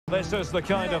This is the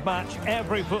kind of match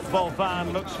every football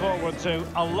fan looks forward to.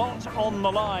 A lot on the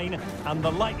line and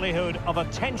the likelihood of a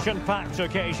tension-packed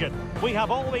occasion. We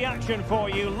have all the action for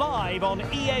you live on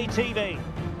EA TV.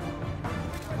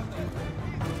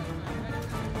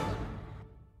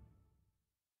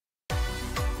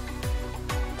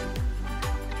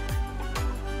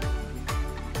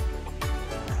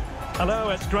 Hello,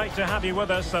 it's great to have you with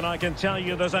us, and I can tell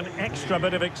you there's an extra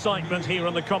bit of excitement here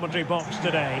in the commentary box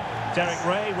today. Derek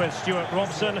Ray with Stuart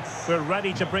Robson. We're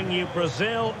ready to bring you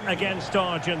Brazil against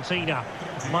Argentina.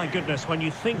 My goodness, when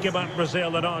you think about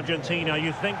Brazil and Argentina,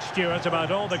 you think, Stuart,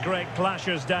 about all the great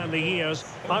clashes down the years.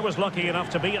 I was lucky enough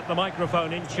to be at the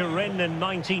microphone in Turin in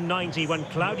 1990 when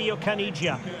Claudio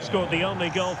Caniggia scored the only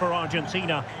goal for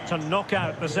Argentina to knock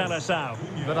out the Seleção.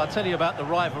 But I'll tell you about the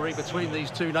rivalry between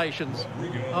these two nations.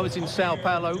 I was in Sao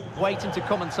Paulo waiting to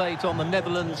commentate on the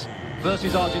Netherlands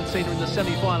versus Argentina in the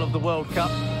semi-final of the World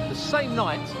Cup. The same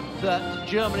night that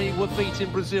Germany were beating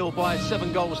Brazil by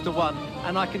 7-1,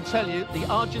 and I can tell you the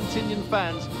Argentinian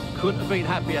fans couldn't have been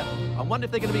happier. I wonder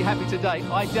if they're going to be happy today.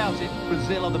 I doubt it.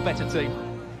 Brazil are the better team.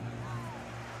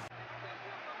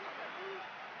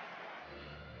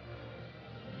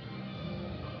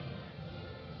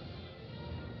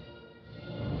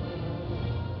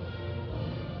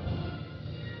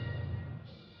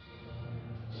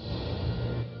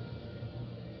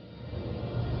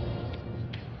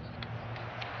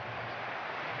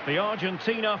 The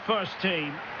Argentina first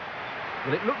team.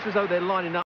 Well, it looks as though they're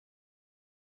lining up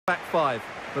back five,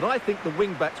 but I think the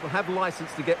wing-backs will have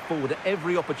licence to get forward at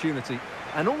every opportunity.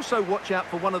 And also watch out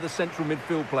for one of the central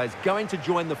midfield players going to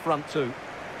join the front two.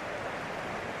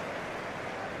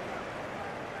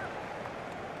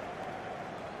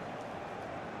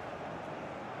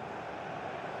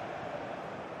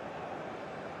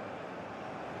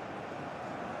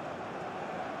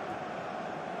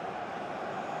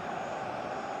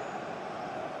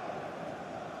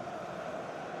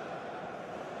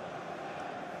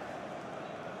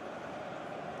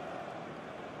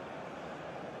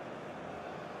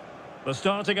 The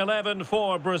starting 11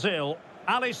 for Brazil.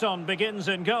 Alisson begins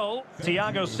in goal.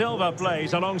 Thiago Silva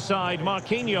plays alongside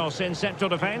Marquinhos in central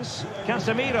defence.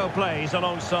 Casemiro plays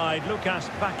alongside Lucas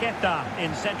Paqueta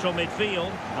in central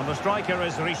midfield. And the striker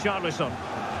is Richarlison.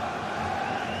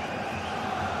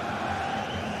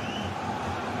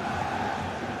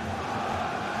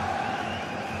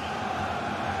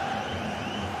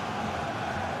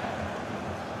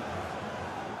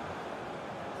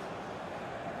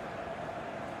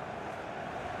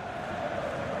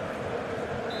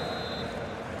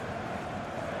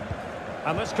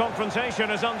 And this confrontation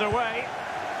is underway.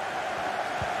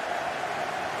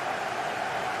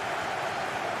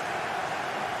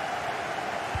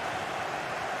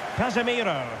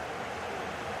 Casemiro.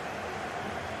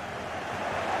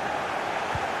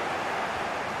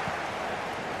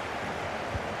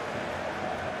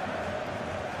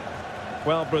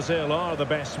 Well, Brazil are the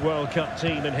best World Cup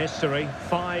team in history.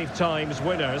 5 times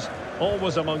winners,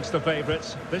 always amongst the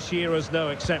favourites. This year is no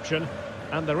exception.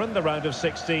 And they're in the round of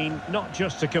 16, not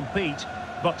just to compete,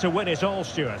 but to win it all,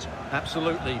 Stuart.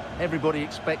 Absolutely. Everybody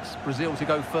expects Brazil to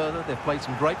go further. They've played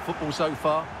some great football so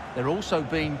far. They're also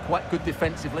been quite good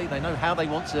defensively. They know how they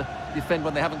want to defend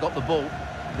when they haven't got the ball.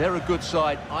 They're a good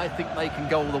side. I think they can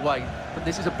go all the way. But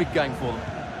this is a big game for them.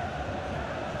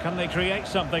 Can they create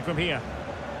something from here?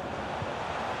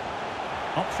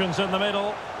 Options in the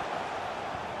middle.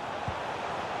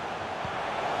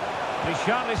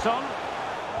 Richarlison.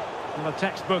 And a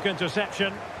textbook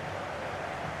interception.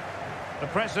 The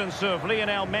presence of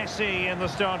Lionel Messi in the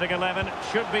starting 11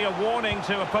 should be a warning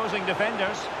to opposing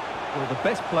defenders. Well, the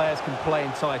best players can play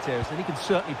in tight areas, and he can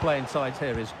certainly play in tight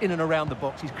areas, in and around the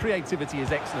box. His creativity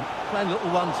is excellent. Playing little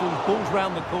one-twos, balls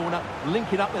round the corner,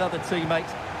 linking up with other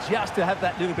teammates, just to have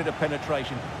that little bit of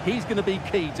penetration. He's going to be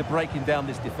key to breaking down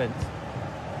this defence.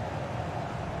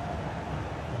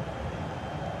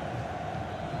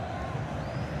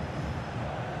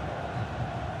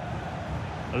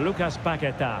 Lucas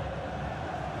Paqueta.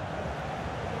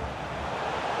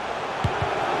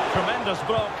 Tremendous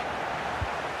block.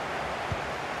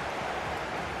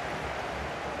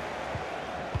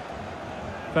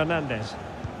 Fernandes.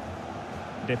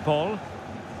 De Paul.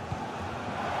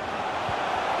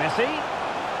 Messi.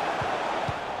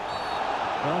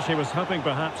 Well, she was hoping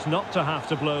perhaps not to have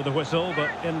to blow the whistle,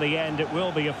 but in the end it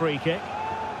will be a free kick.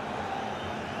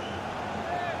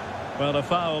 Well, a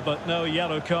foul, but no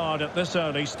yellow card at this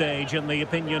early stage, in the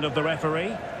opinion of the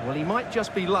referee. Well, he might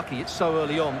just be lucky it's so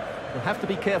early on. He'll have to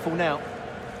be careful now.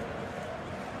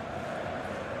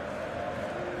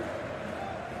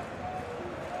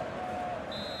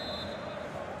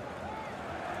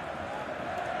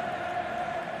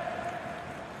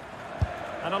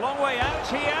 And a long way out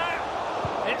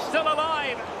here. It's still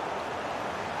alive.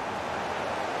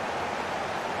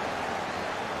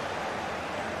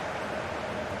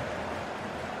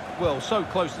 Well, so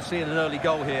close to seeing an early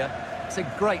goal here. It's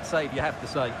a great save, you have to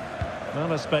say.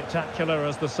 Not as spectacular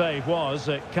as the save was,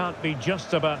 it can't be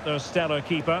just about their stellar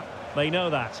keeper. They know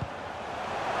that.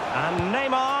 And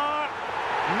Neymar!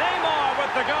 Neymar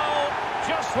with the goal.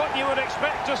 Just what you would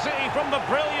expect to see from the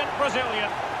brilliant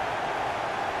Brazilian.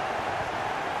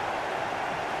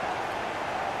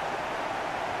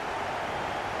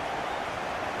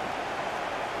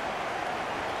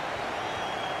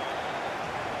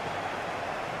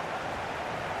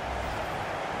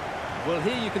 Well,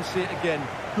 here you can see it again.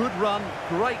 Good run,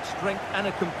 great strength, and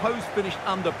a composed finish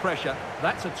under pressure.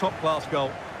 That's a top-class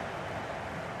goal.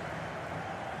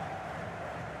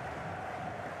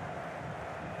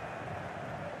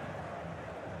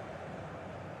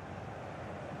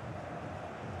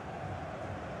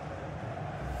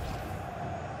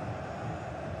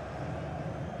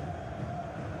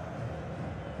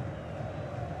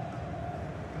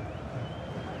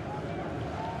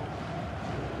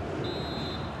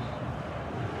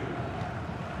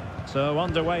 So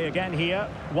underway again here,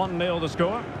 1-0 the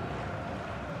score.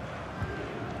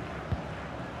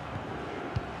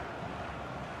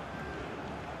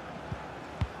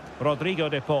 Rodrigo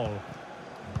de Paul.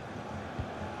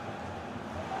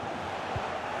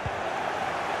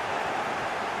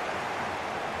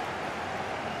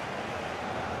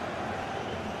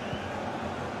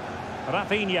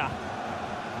 Rafinha.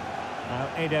 Now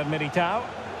Eder Militao.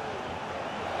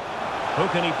 Who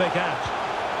can he pick out?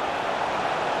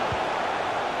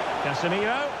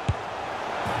 Casemiro.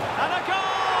 And a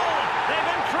goal!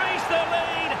 They've increased their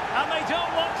lead, and they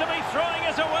don't want to be throwing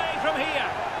it away from here.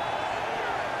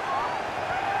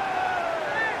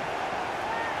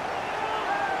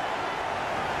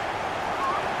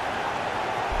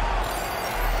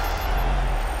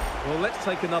 Well, let's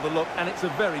take another look, and it's a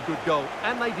very good goal.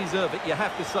 And they deserve it, you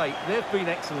have to say. They've been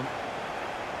excellent.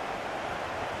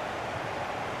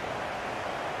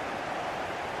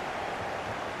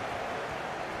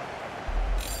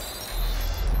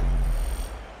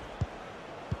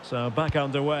 So back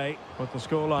underway with the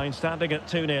scoreline standing at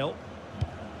 2-0.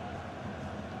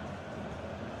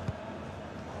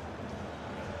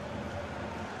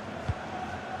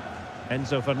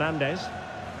 Enzo Fernandez.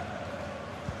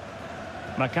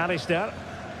 McAllister.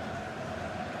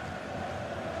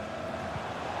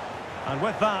 And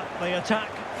with that, the attack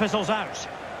fizzles out.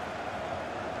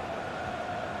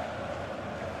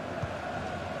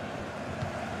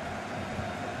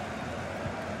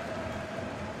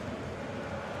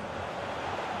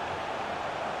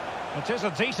 It is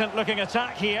a decent-looking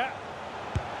attack here.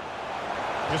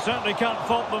 You certainly can't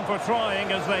fault them for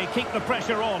trying as they keep the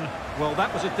pressure on. Well,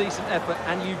 that was a decent effort,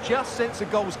 and you just sense a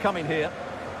goal's coming here.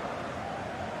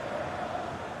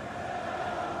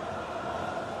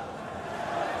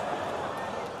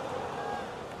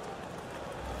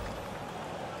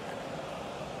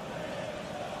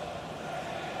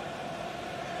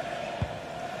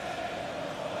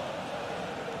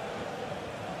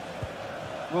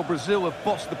 Well, Brazil have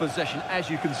bossed the possession, as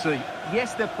you can see.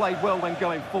 Yes, they've played well when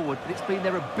going forward, but it's been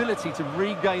their ability to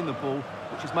regain the ball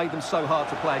which has made them so hard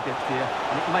to play against here,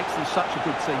 and it makes them such a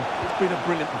good team. It's been a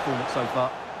brilliant performance so far.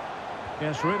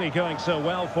 Yes, really going so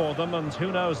well for them, and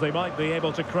who knows, they might be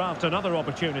able to craft another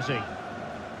opportunity.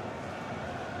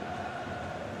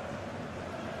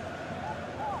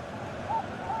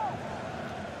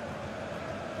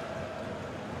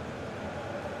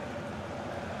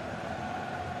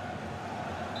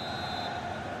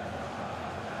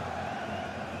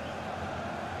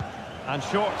 And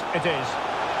short it is.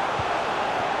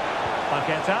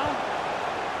 Paqueta.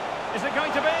 Is it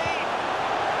going to be?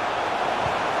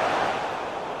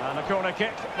 And a corner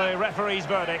kick, the referee's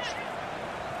verdict.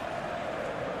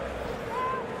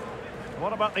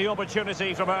 What about the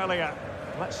opportunity from earlier?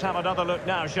 Let's have another look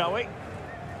now, shall we?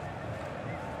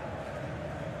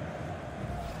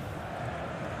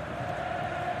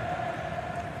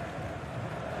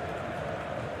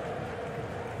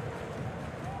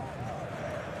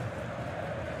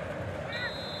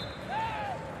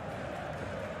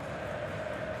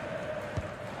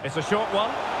 It's a short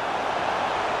one.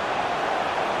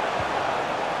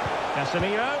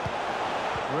 Casemiro.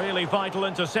 Really vital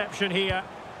interception here.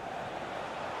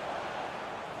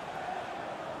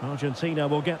 Argentina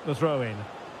will get the throw in.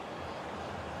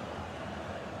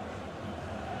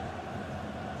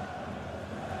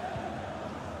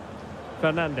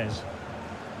 Fernandez.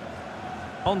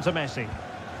 On to Messi.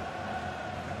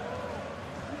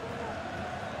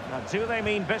 Now, do they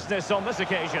mean business on this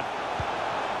occasion?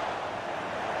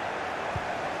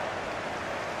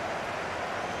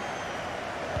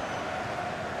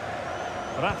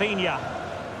 Rafinha.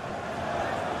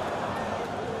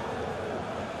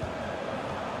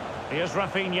 Here's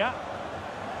Rafinha.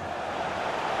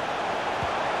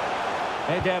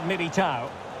 Eder Militao.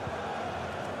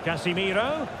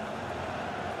 Casemiro.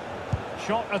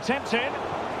 Shot attempted.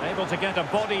 Able to get a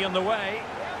body in the way.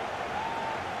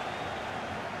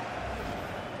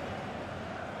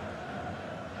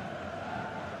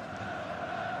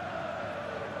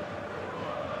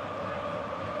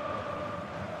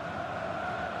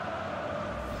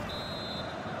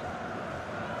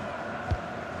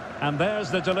 And there's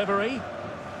the delivery.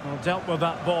 Well, dealt with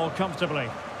that ball comfortably.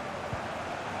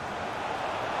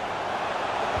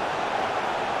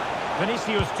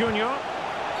 Vinicius Junior.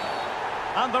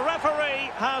 And the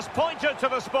referee has pointed to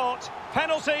the spot.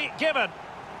 Penalty given.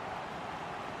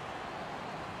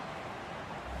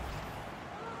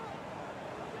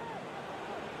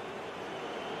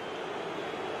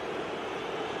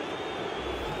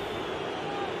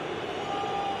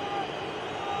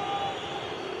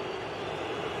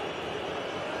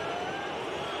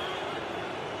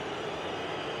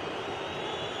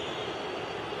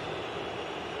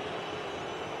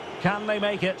 Can they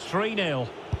make it 3-0?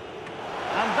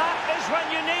 And that is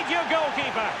when you need your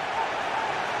goalkeeper.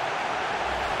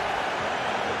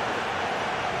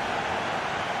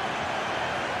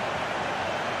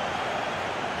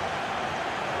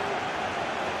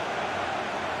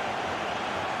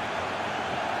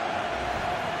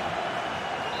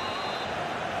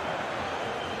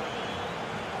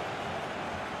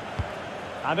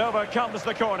 And over comes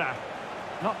the corner.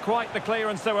 Not quite the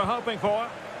clearance they were hoping for.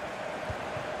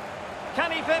 Can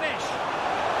he finish?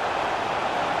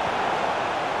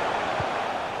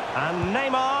 And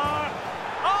Neymar.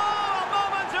 Oh, a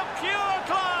moment of pure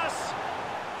class.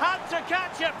 Had to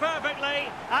catch it perfectly,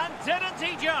 and didn't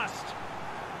he just?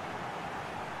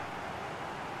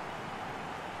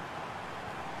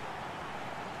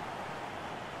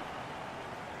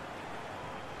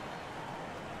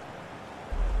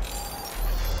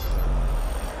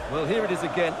 Well, here it is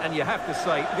again, and you have to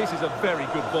say, this is a very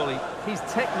good volley. His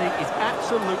technique is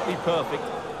absolutely perfect.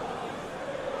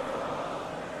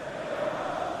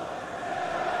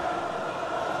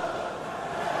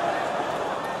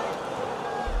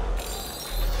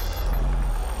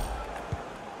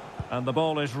 And the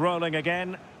ball is rolling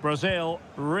again. Brazil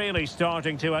really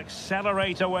starting to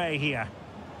accelerate away here.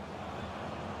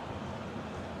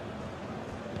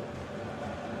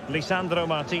 Lisandro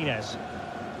Martinez.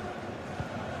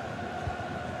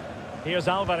 Here's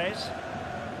Alvarez.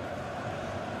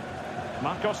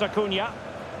 Marcos Acuna.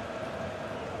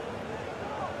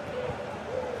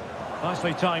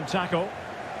 Nicely timed tackle.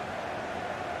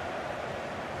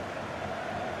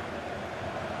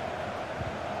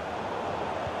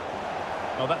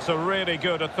 Oh, that's a really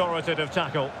good authoritative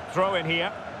tackle. Throw in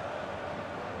here.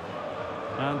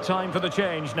 And time for the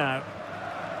change now.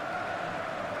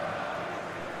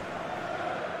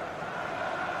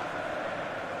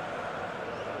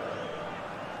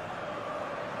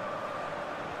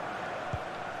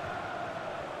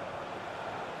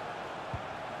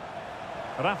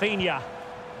 Rafinha,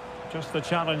 just the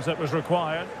challenge that was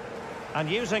required, and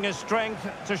using his strength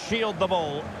to shield the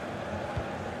ball.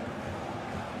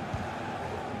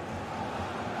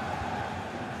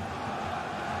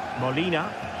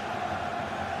 Molina,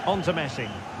 on to Messi.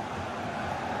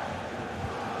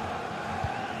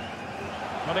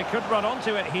 But he could run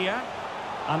onto it here,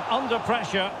 and under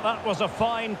pressure, that was a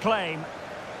fine claim.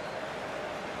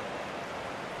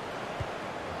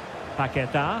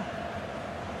 Paqueta.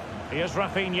 Here's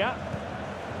Rafinha.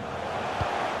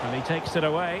 And he takes it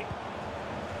away.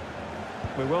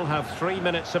 We will have 3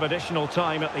 minutes of additional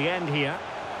time at the end here.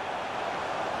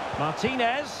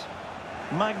 Martinez.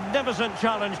 Magnificent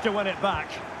challenge to win it back.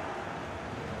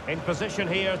 In position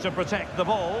here to protect the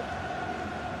ball.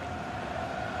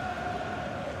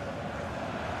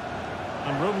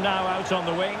 And room now out on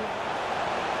the wing.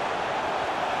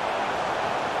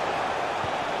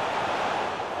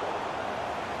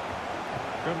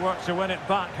 Good work to win it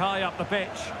back high up the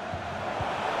pitch.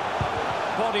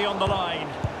 Body on the line.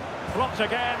 Blocked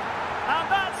again. And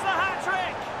that's the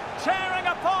hat-trick! Tearing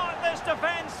apart this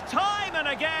defence time and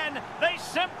again. They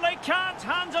simply can't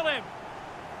handle him.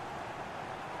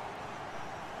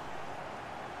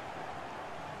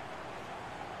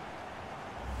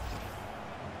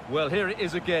 Well, here it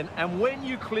is again, and when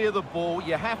you clear the ball,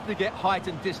 you have to get height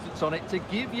and distance on it to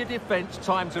give your defence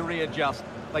time to readjust.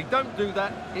 They don't do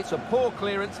that, it's a poor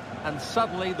clearance, and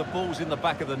suddenly the ball's in the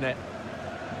back of the net.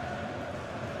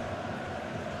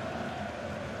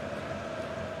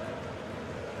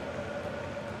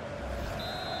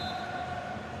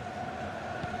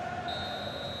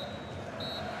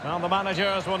 Well, the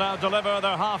managers will now deliver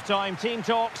their half-time team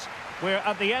talks. We're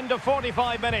at the end of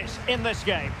 45 minutes in this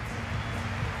game.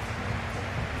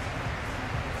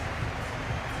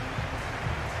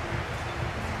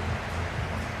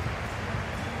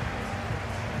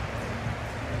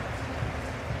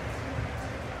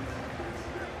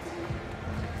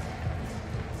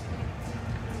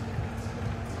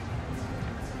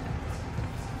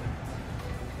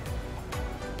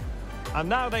 And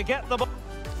now they get the ball.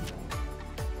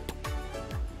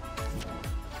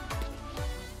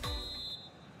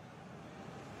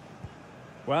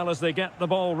 Well, as they get the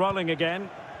ball rolling again,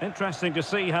 interesting to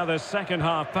see how the second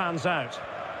half pans out.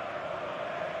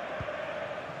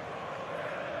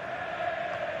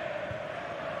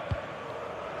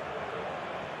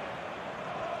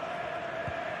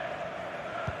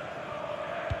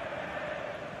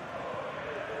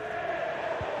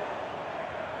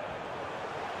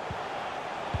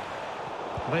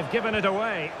 They've given it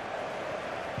away.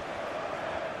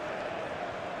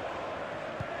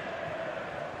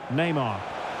 Neymar.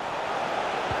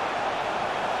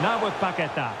 Now with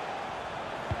Paqueta.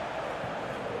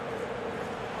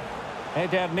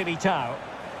 Eder Militao.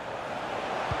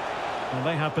 And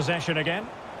they have possession again.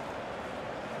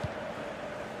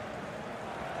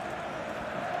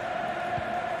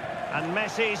 And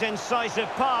Messi's incisive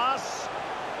pass.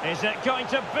 Is it going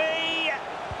to be?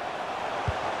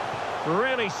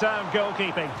 Really sound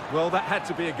goalkeeping. Well, that had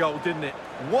to be a goal, didn't it?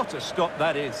 What a stop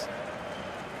that is.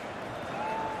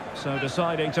 So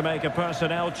deciding to make a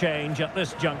personnel change at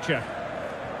this juncture.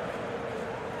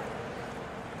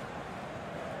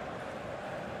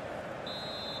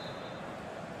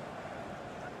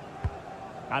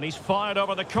 And he's fired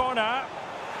over the corner.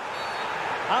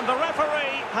 And the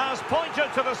referee has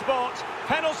pointed to the spot.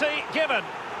 Penalty given.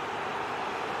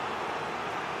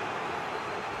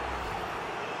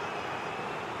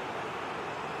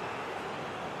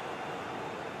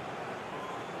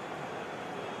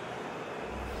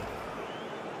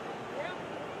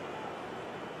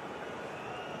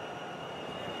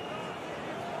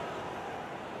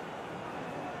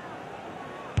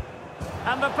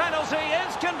 And the penalty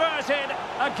is converted.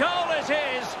 A goal is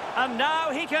his. And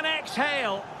now he can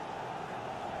exhale.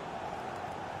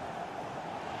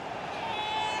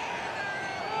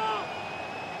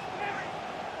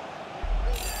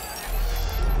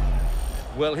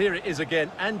 Well, here it is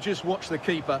again, and just watch the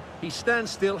keeper. He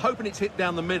stands still, hoping it's hit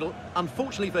down the middle.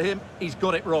 Unfortunately for him, he's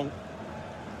got it wrong.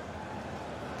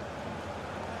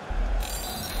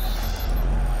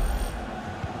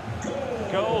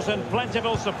 Goals in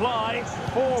plentiful supply.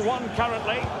 4-1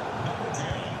 currently.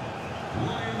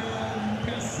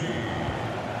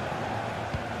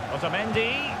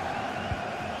 Otamendi.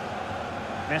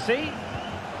 Messi.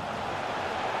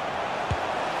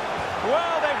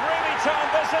 Well, they've really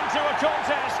turned this into a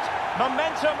contest.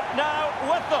 Momentum now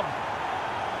with them.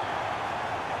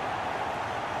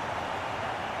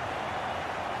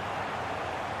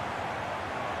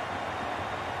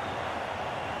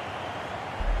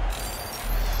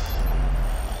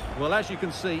 Well, as you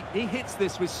can see, he hits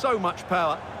this with so much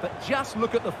power, but just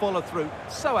look at the follow-through.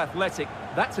 So athletic.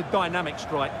 That's a dynamic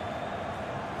strike.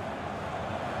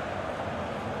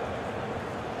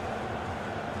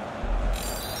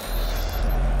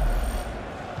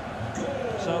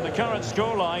 So the current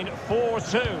scoreline,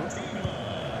 4-2.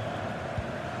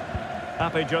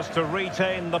 Happy just to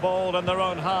retain the ball in their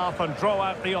own half and draw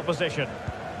out the opposition.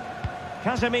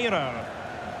 Casemiro.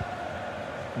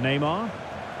 Neymar.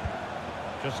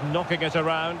 Just knocking it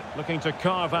around, looking to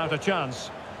carve out a chance.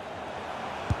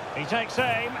 He takes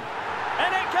aim.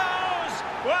 And it goes!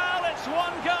 Well, it's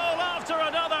one goal after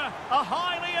another. A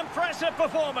highly impressive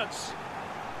performance.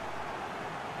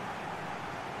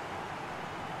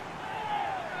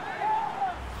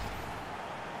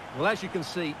 Well, as you can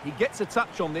see, he gets a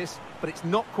touch on this, but it's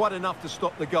not quite enough to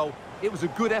stop the goal. It was a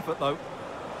good effort, though.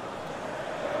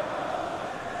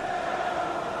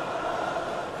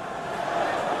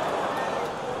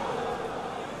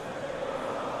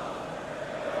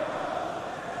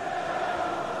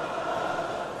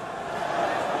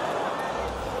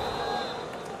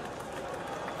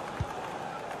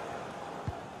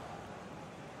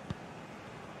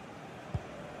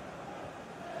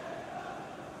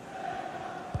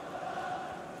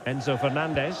 Enzo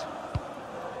Fernandez.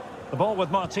 The ball with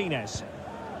Martinez.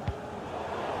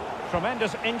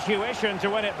 Tremendous intuition to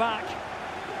win it back.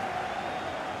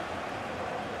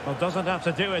 Well, doesn't have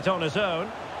to do it on his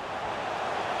own.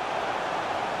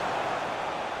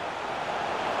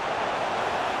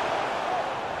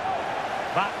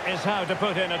 That is how to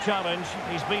put in a challenge.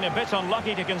 He's been a bit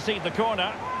unlucky to concede the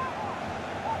corner.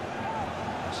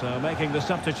 So making the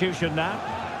substitution now.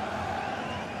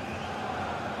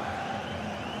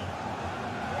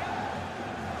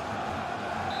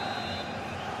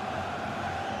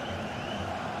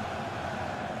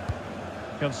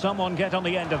 Can someone get on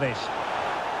the end of this?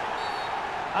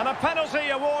 And a penalty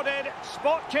awarded.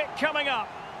 Spot kick coming up.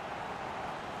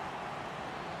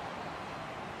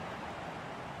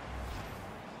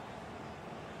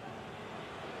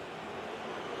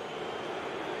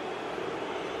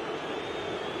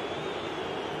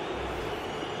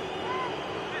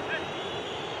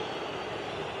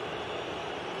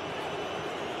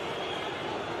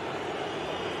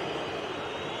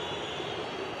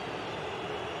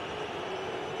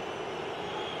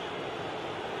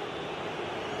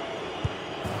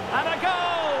 And a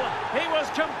goal! He was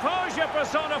composure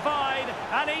personified,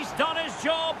 and he's done his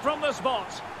job from the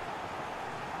spot.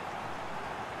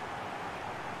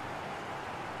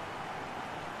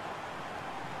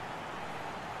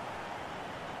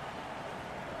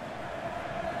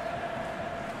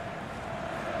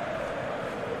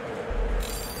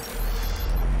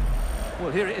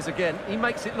 Well, here it is again. He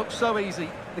makes it look so easy.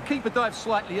 The keeper dives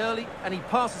slightly early, and he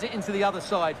passes it into the other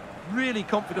side. Really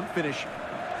confident finish.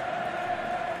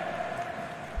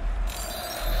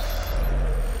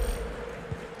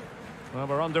 Well,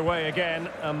 we're underway again,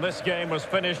 and this game was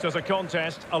finished as a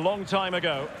contest a long time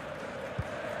ago.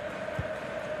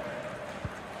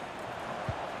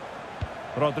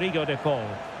 Rodrigo de Paul.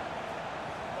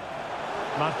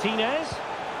 Martinez.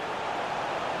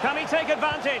 Can he take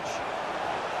advantage?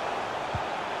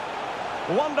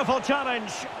 Wonderful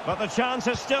challenge, but the chance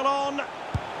is still on.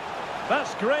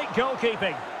 That's great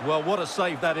goalkeeping. Well, what a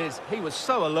save that is. He was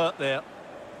so alert there.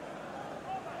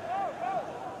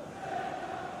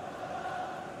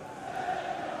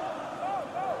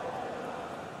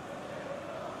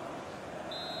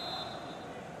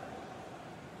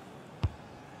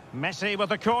 Messi with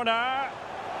the corner.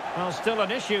 Well, still an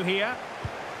issue here.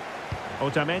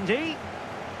 Otamendi.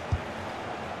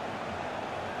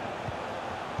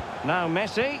 Now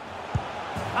Messi.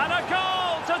 And a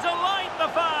goal to delight the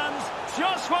fans.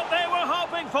 Just what they were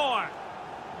hoping for.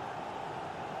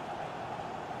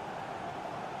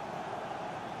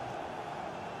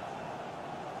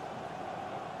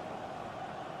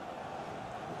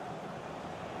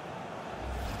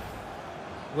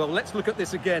 Well, let's look at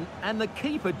this again. And the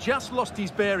keeper just lost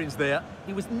his bearings there.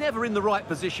 He was never in the right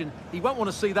position. He won't want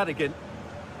to see that again.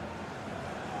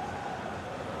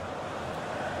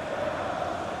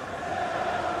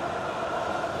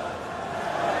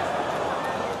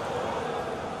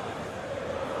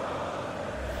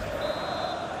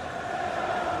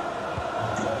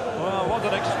 Well, what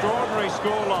an extraordinary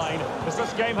scoreline. Does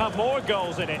this game have more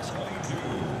goals in it?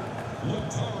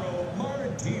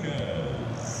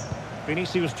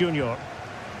 Vinicius Junior.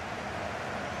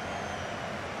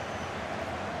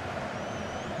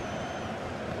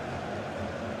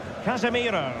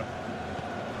 Casemiro.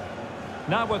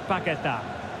 Now with Paqueta.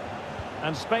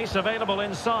 And space available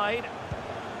inside.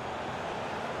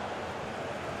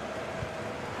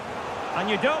 And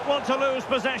you don't want to lose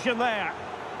possession there.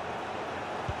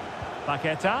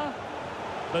 Paqueta.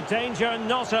 The danger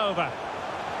not over.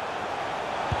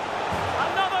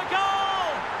 Another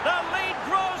goal! The lead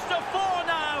grows to 4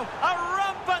 now. A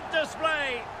rampant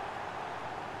display.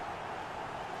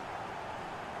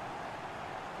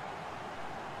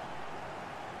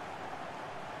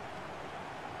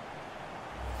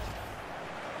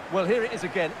 Well, here it is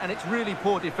again, and it's really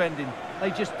poor defending.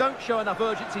 They just don't show enough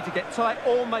urgency to get tight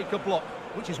or make a block,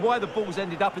 which is why the ball's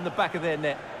ended up in the back of their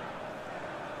net.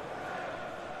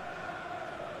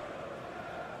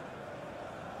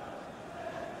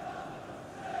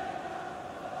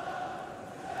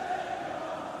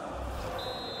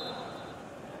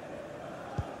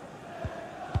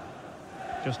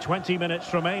 Just 20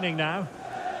 minutes remaining now.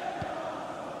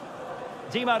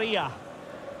 Di Maria.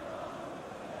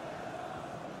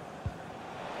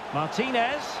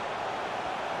 Martinez.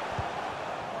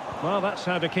 Well, that's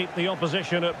how to keep the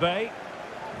opposition at bay.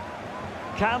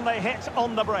 Can they hit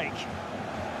on the break?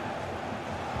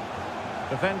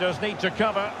 Defenders need to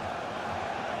cover.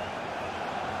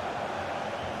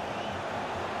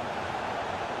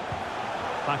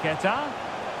 Paqueta.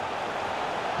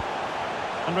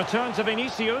 And return to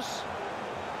Vinicius.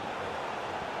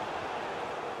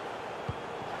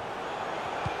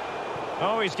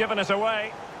 Oh, he's given us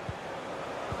away.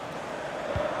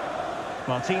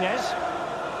 Martinez.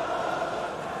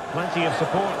 Plenty of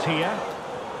support here.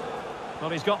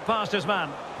 Well, he's got past his man.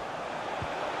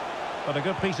 But a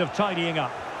good piece of tidying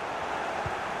up.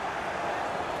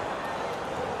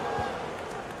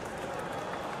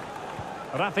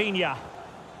 Rafinha.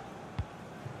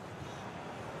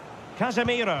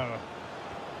 Casemiro.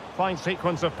 Fine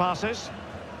sequence of passes.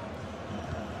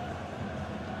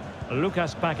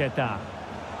 Lucas Paqueta.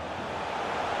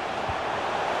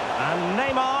 And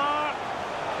Neymar.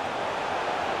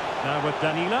 Now with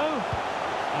Danilo.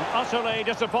 An utterly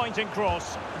disappointing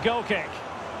cross. Goal kick.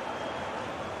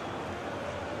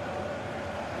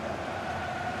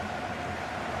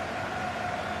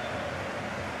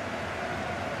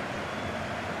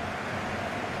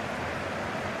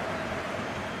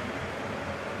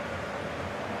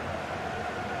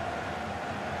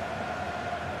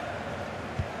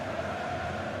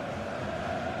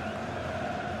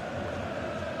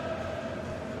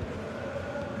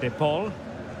 De Paul.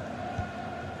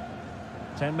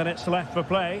 10 minutes left for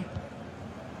play.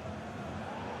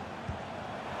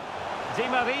 Di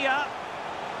Maria.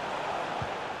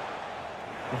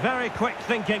 Very quick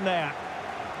thinking there.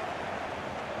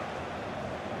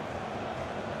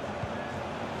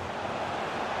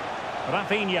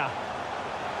 Rafinha.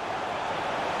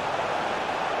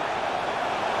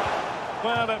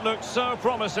 Well, it looks so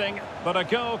promising, but a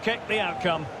goal kicked the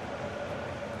outcome.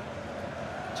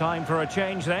 Time for a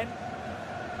change then.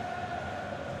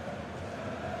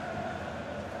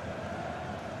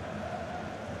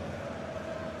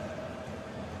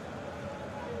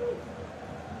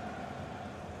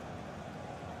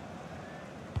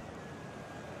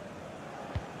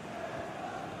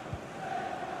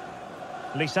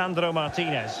 Lisandro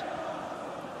Martinez.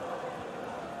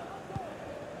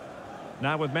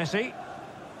 Now with Messi.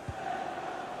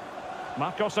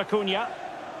 Marcos Acuna.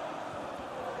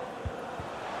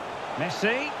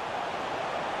 Messi.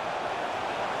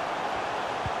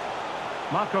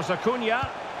 Marcos Acuna.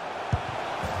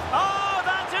 Oh,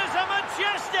 that is a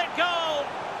majestic goal!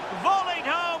 Volleyed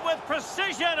home with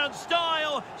precision and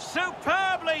style.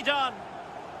 Superbly done.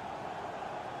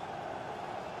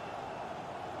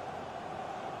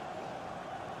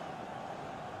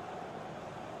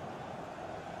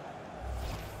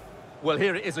 Well,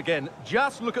 here it is again.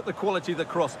 Just look at the quality of the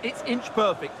cross. It's inch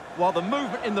perfect, while the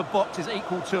movement in the box is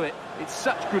equal to it. It's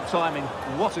such good timing.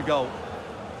 What a goal.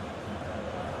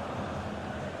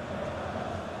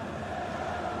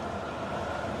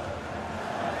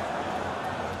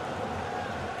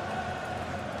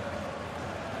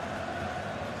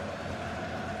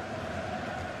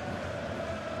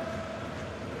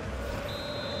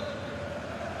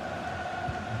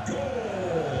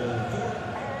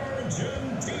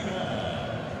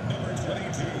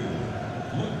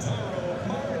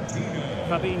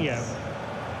 Fabinho.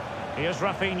 Here's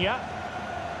Rafinha.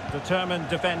 Determined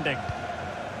defending.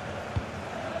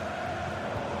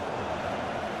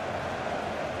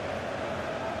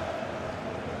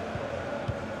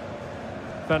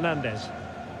 Fernandes.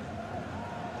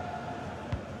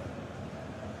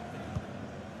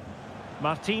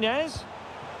 Martinez.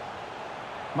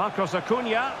 Marcos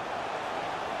Acuna.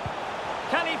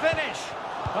 Can he finish?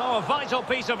 Oh, a vital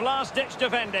piece of last-ditch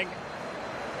defending.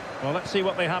 Well, let's see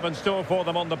what they have in store for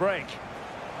them on the break.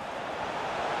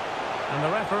 And the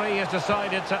referee has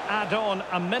decided to add on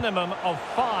a minimum of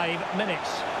 5 minutes.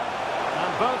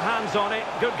 And both hands on it,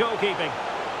 good goalkeeping.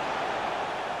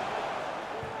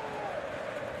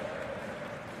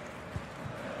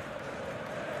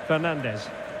 Fernandes.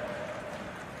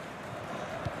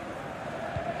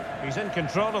 He's in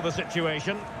control of the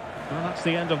situation. Well, that's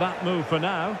the end of that move for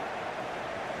now.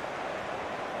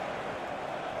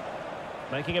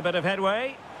 Making a bit of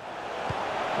headway.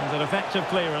 And an effective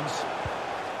clearance.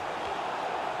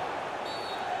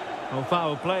 Oh,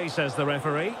 foul play, says the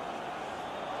referee.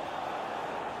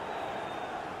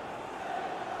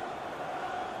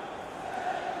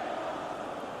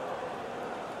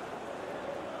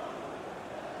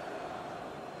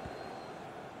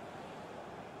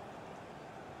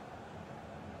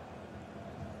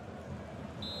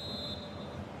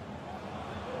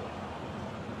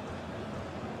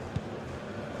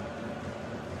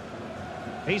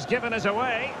 He's given us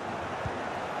away.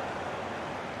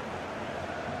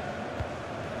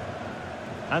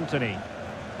 Anthony.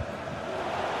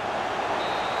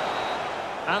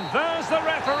 And there's the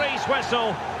referee's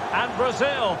whistle. And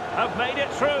Brazil have made it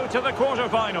through to the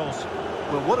quarter-finals.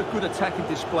 Well, what a good attacking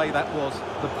display that was.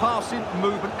 The passing,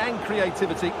 movement and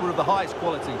creativity were of the highest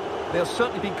quality. They'll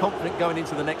certainly be confident going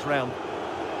into the next round.